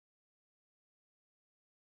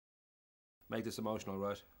make this emotional,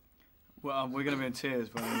 right? Well, we're going to be in tears,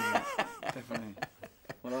 but definitely.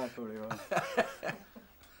 Well, I probably will.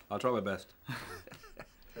 I'll try my best.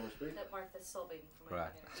 That Martha's sobbing from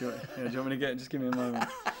Right. Do you want me to get it? Just give me a moment.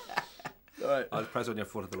 All right. I'll press on your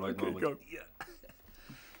foot at the right moment. Go. Yeah.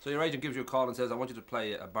 So your agent gives you a call and says, I want you to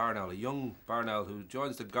play a barn owl, a young barn owl who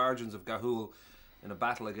joins the guardians of Gahul in a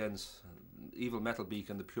battle against evil Metalbeak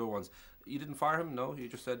and the Pure Ones. You didn't fire him, no? You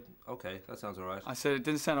just said, okay, that sounds all right. I said it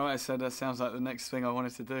didn't sound all right. I said that sounds like the next thing I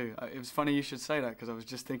wanted to do. It was funny you should say that because I was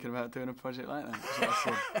just thinking about doing a project like that. That's what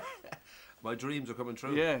I said. My dreams are coming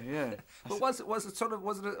true. Yeah, yeah. But was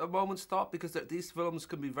it a moment's thought? Because these films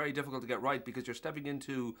can be very difficult to get right because you're stepping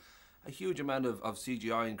into a huge amount of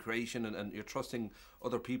CGI and creation, and you're trusting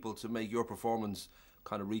other people to make your performance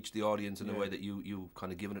kind of reach the audience in the way that you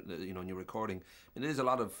kind of given it, you know, in your recording. And it is a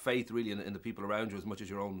lot of faith really in the people around you as much as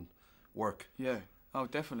your own work. Yeah. Oh,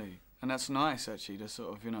 definitely. And that's nice actually to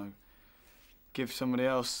sort of, you know, give somebody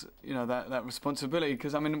else, you know, that responsibility.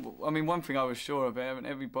 Because I mean, one thing I was sure of,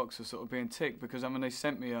 every box was sort of being ticked because I mean they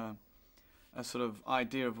sent me a sort of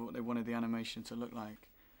idea of what they wanted the animation to look like.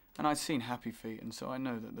 And I'd seen Happy Feet, and so I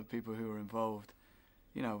know that the people who were involved,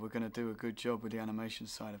 you know, were going to do a good job with the animation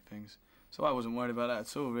side of things. So I wasn't worried about that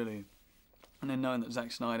at all, really. And then knowing that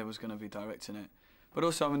Zack Snyder was going to be directing it. But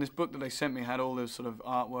also, I mean, this book that they sent me had all this sort of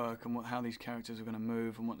artwork and how these characters were going to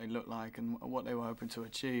move and what they looked like and what they were hoping to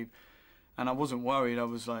achieve. And I wasn't worried. I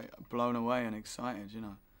was, like, blown away and excited, you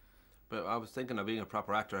know. But I was thinking of being a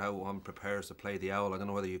proper actor, how one prepares to play the owl. I don't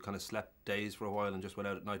know whether you kind of slept days for a while and just went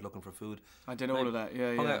out at night looking for food. I did all of that,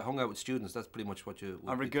 yeah, hung out with students, that's pretty much what you...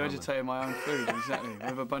 I regurgitated my own food, exactly,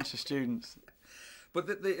 with a bunch of students. But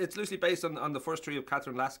it's loosely based on the first three of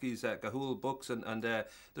Catherine Lasky's Gahul books, and there's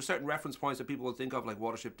certain reference points that people will think of, like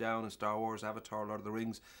Watership Down and Star Wars, Avatar, Lord of the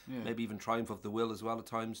Rings, maybe even Triumph of the Will as well at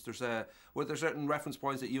times. Were there certain reference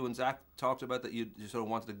points that you and Zach talked about that you sort of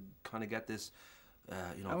wanted to kind of get this...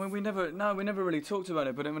 you know. I mean, we never really talked about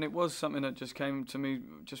it, but I mean, it was something that just came to me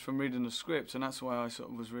just from reading the script, and that's why I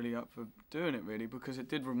sort of was really up for doing it, really, because it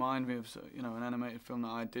did remind me of, you know, an animated film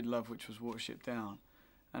that I did love, which was Watership Down,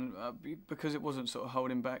 and because it wasn't sort of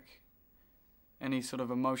holding back any sort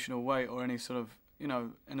of emotional weight or any sort of, you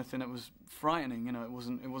know, anything that was frightening. You know, it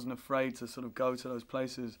wasn't afraid to sort of go to those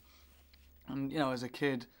places, and you know, as a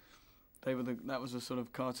kid, that was the sort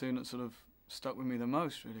of cartoon that sort of stuck with me the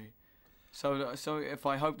most, really. So if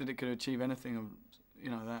I hoped that it could achieve anything of, you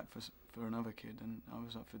know, that for another kid, then I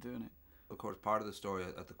was up for doing it. Of course, part of the story,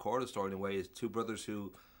 at the core of the story in a way, is two brothers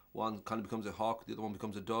who, one kind of becomes a hawk, the other one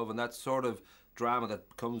becomes a dove, and that sort of drama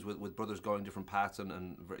that comes with brothers going different paths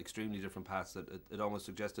and extremely different paths, that it almost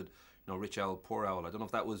suggested, you know, rich owl, poor owl. I don't know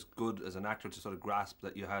if that was good as an actor to sort of grasp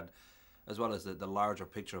that you had, as well as the larger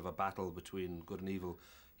picture of a battle between good and evil,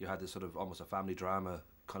 you had this sort of almost a family drama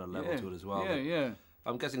kind of level to it as well. Yeah.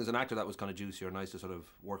 I'm guessing as an actor that was kind of juicy or nice to sort of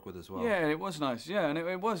work with as well. Yeah, it was nice. Yeah, and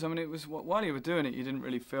it was. I mean, it was while you were doing it, you didn't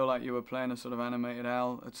really feel like you were playing a sort of animated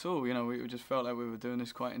owl at all. You know, we just felt like we were doing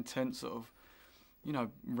this quite intense sort of, you know,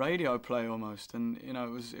 radio play almost. And you know,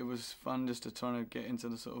 it was fun just to try to get into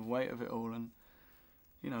the sort of weight of it all and,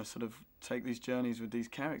 you know, sort of take these journeys with these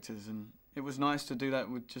characters. And it was nice to do that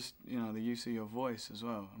with just, you know, the use of your voice as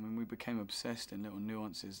well. I mean, we became obsessed in little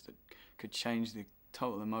nuances that could change the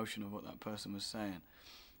total emotion of what that person was saying,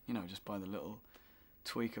 you know, just by the little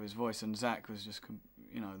tweak of his voice. And Zach was just,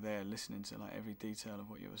 you know, there listening to like every detail of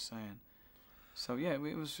what you were saying. So yeah, it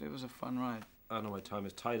was a fun ride. I know my time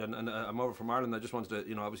is tight, and I'm over from Ireland. I just wanted to,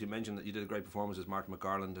 you know, obviously mention that you did a great performance as Martin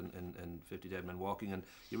McGarland in 50 Dead Men Walking, and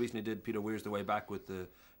you recently did Peter Weir's The Way Back with the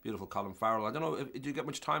beautiful Colin Farrell. I don't know, did you get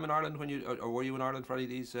much time in Ireland when you, or were you in Ireland for any of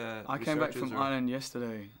these I came back from Ireland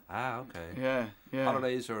yesterday. Ah, okay. Yeah.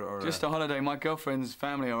 Holidays or just a holiday. My girlfriend's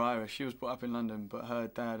family are Irish. She was brought up in London, but her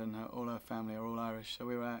dad and all her family are all Irish. So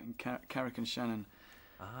we were out in Carrick and Shannon.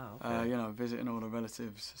 Ah, okay. You know, visiting all the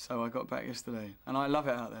relatives. So I got back yesterday, and I love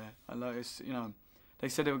it out there. I love it. You know, they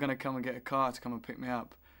said they were going to come and get a car to come and pick me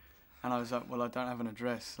up, and I was like, well, I don't have an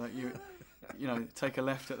address. Like you know, take a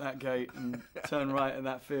left at that gate and turn right at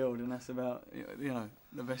that field, and that's about, you know,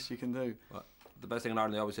 the best you can do. Well, the best thing in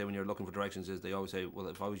Ireland, they always say when you're looking for directions, is they always say, well,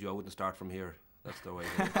 if I was you, I wouldn't start from here. That's the way.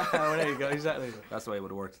 Well, there you go, exactly. That's the way it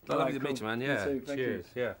would have worked. Lovely to meet you, man. Yeah. You too, thank Cheers.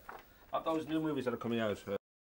 you. Yeah. Of those new movies that are coming out.